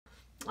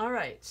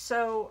right,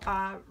 so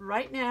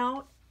right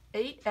now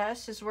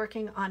 8S is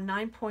working on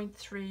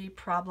 9.3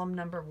 problem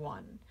number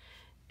 1.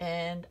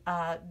 And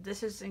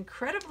this is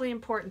incredibly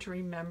important to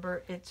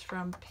remember. It's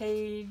from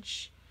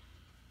page,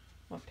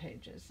 what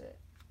page is it?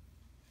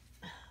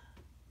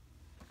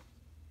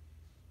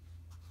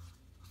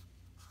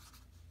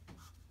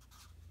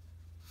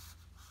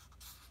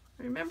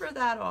 Remember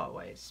that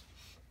always.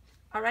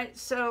 All right,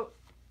 so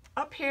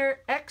up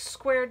here, x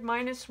squared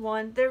minus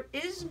 1. There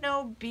is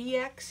no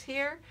bx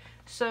here,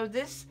 so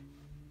this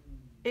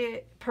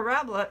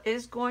parabola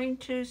is going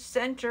to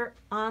center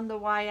on the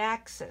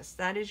y-axis.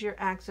 That is your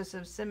axis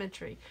of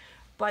symmetry.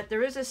 But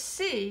there is a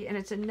c, and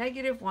it's a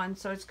 -1,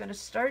 so it's going to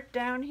start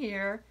down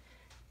here,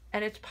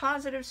 and it's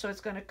positive, so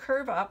it's going to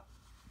curve up.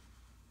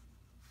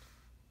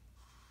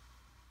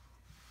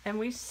 And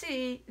we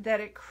see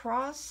that it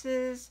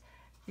crosses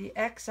the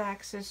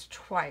x-axis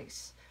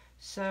twice.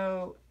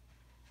 So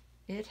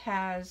it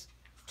has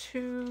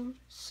 2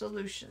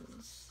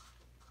 solutions.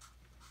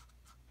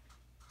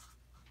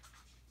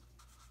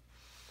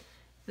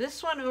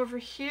 This one over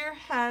here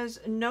has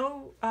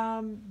no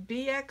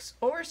bx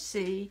or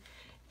c.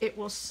 It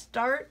will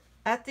start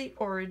at the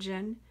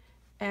origin,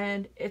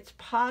 and it's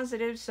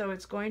positive, so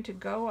it's going to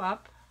go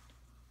up,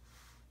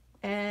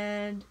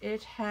 and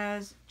it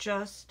has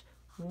just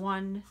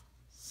 1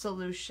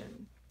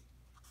 solution.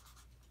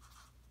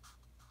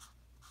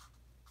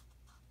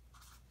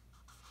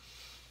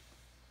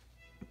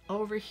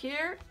 Over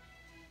here,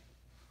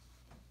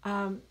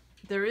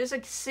 there is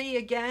a c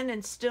again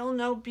and still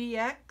no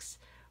bx.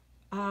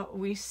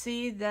 We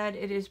see that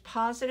it is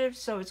positive,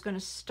 so it's going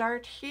to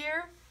start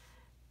here,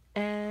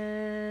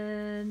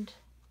 and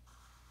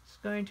it's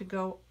going to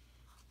go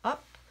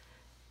up.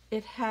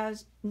 It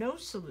has no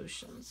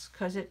solutions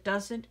because it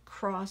doesn't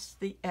cross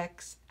the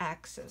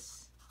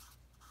x-axis.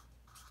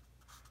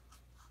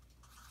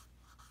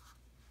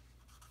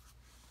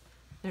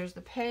 There's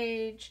the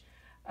page.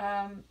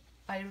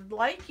 I'd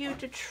like you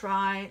to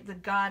try the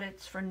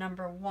Goditz for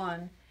number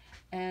 1,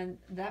 and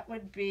that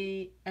would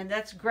be, and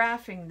that's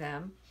graphing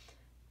them.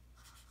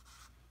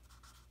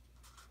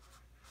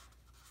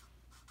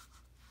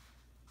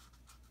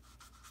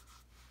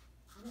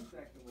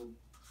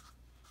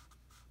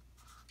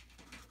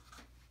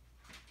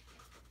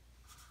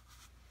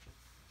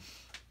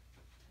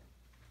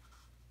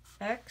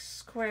 X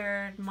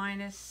squared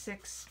minus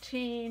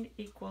 16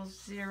 equals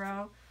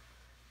 0.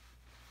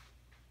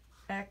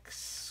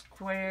 X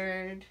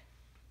squared,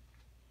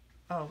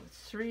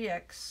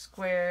 3x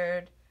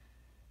squared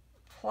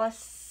plus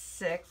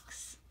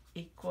 6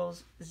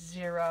 equals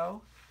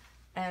 0.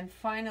 And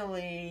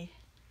finally,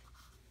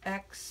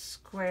 x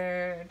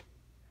squared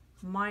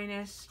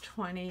minus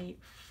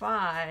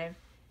 25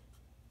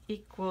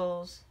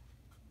 equals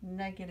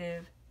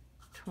negative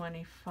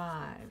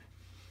 25.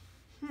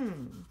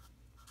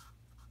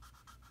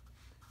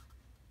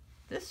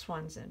 This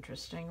one's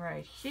interesting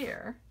right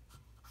here.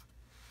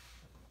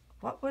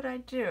 What would I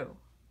do?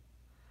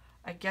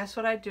 I guess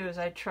what I'd do is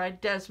I'd try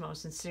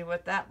Desmos and see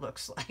what that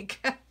looks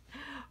like.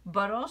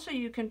 But also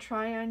you can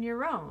try on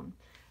your own.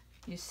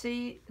 You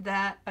see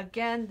that,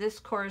 again, this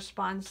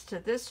corresponds to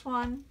this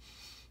one,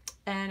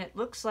 and it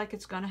looks like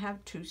it's going to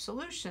have 2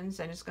 solutions,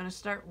 and it's going to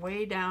start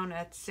way down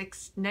at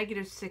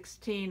negative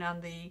 16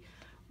 on the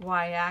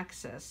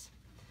y-axis.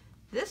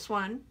 This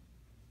one,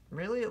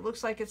 really, it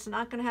looks like it's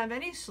not going to have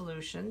any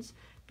solutions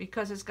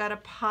because it's got a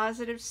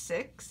positive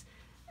 6,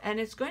 and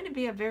it's going to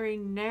be a very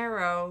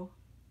narrow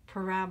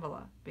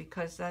parabola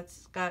because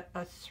that's got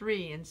a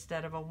 3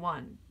 instead of a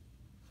 1.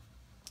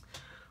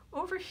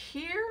 Over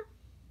here,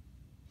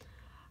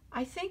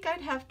 I think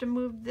I'd have to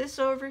move this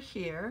over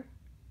here.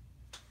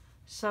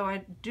 So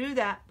I'd do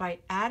that by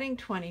adding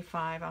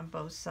 25 on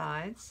both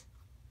sides.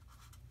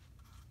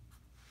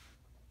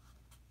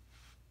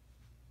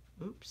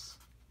 Oops.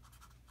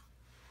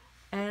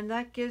 And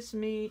that gives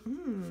me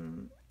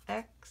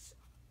x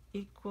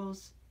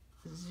equals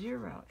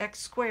 0. X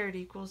squared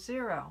equals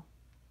 0.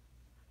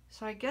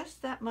 So I guess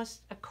that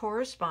must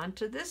correspond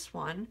to this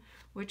one,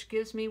 which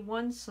gives me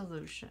 1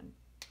 solution.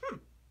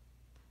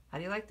 How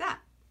do you like that?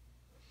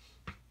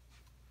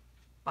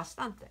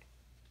 Bastante.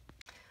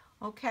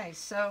 Okay,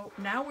 so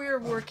now we're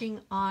working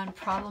on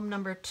problem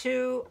number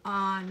 2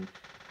 on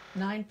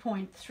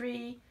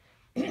 9.3,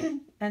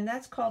 and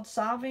that's called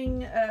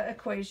solving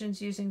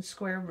equations using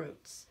square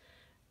roots.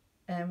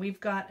 And we've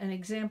got an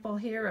example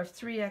here of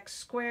 3x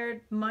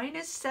squared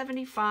minus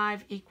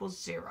 75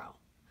 equals 0.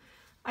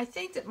 I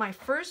think that my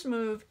first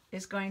move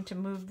is going to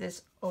move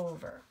this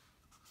over.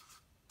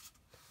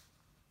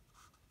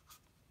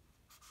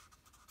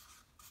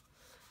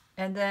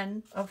 And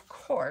then, of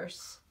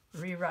course,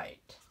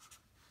 rewrite.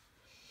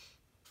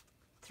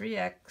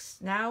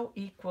 3x now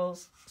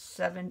equals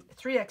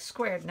 3x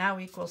squared now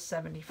equals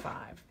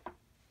 75.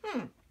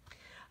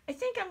 I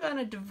think I'm going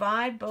to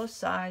divide both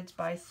sides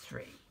by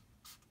 3.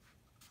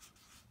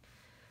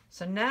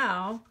 So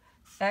now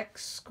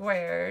x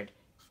squared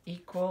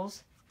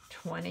equals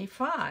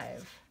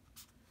 25.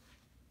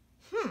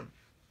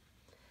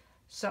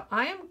 So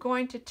I am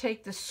going to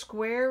take the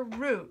square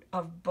root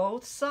of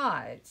both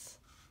sides.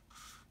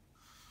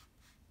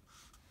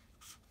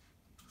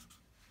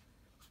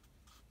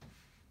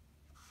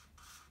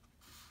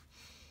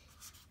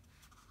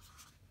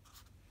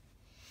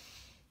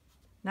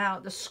 Now,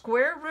 the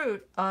square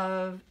root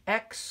of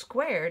x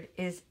squared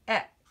is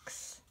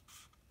x.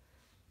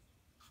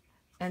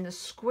 And the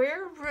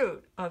square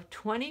root of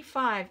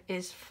 25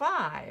 is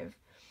 5.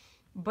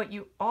 But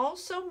you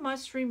also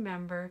must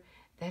remember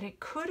that it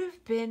could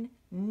have been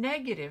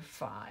negative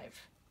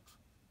 5.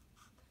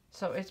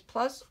 So it's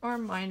plus or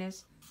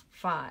minus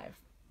 5.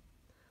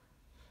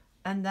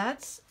 And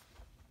that's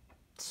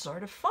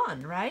sort of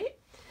fun, right?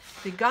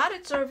 The got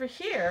it's over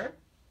here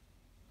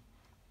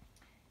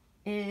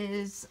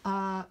is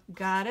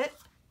got it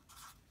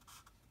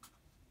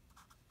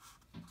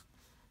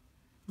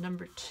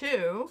number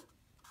 2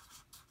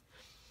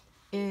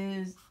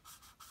 is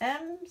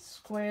m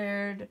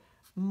squared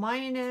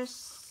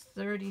minus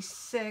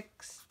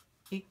 36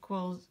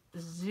 equals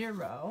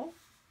 0.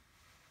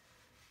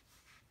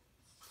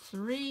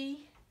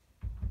 3x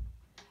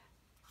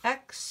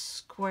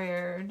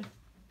squared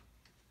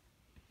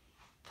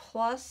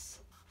plus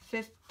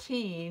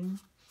 15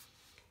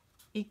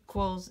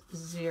 equals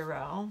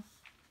 0.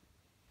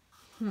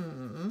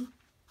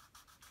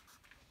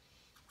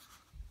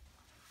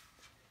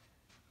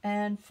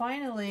 And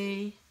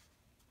finally,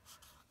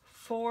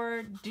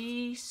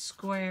 4d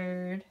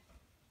squared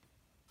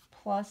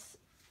plus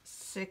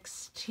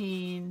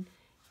 16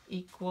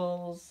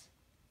 equals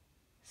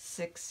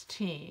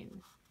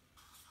 16.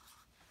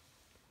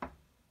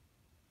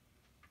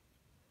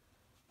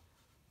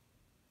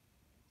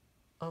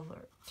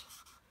 Alert.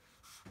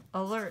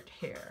 Alert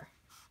here.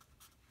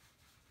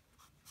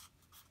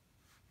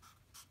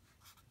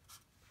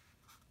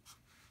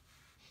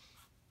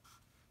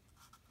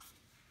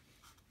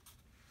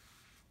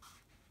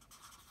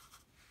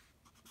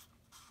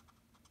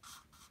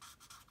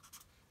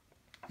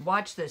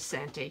 Watch this,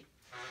 Santi.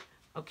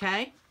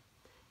 Okay?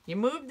 You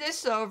move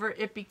this over,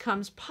 it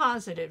becomes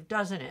positive,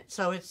 doesn't it?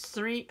 So it's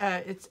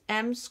it's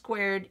m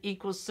squared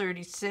equals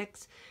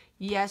 36.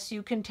 Yes,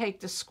 you can take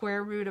the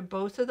square root of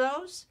both of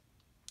those,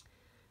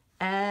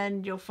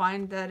 and you'll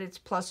find that it's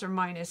plus or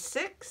minus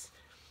 6.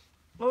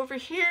 Over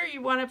here,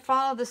 you want to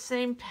follow the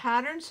same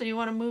pattern, so you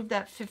want to move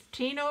that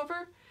 15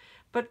 over,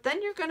 but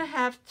then you're going to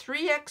have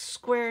 3x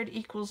squared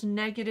equals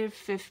negative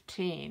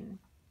 15.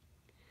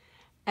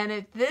 And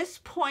at this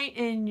point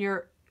in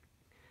your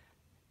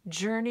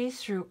journey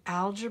through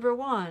Algebra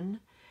 1,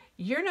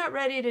 you're not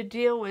ready to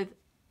deal with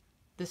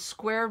the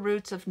square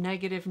roots of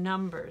negative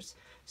numbers.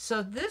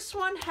 So this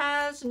one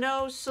has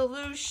no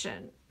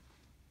solution.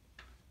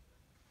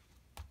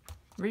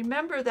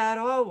 Remember that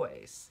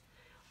always.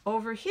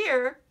 Over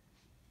here,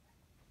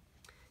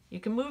 you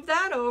can move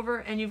that over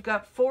and you've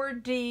got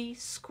 4d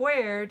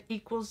squared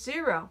equals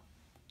 0.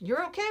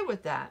 You're okay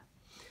with that.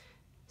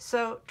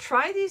 So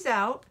try these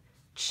out.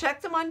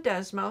 Check them on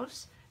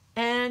Desmos,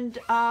 and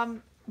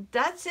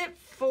that's it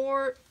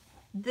for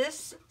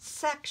this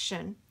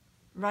section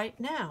right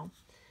now.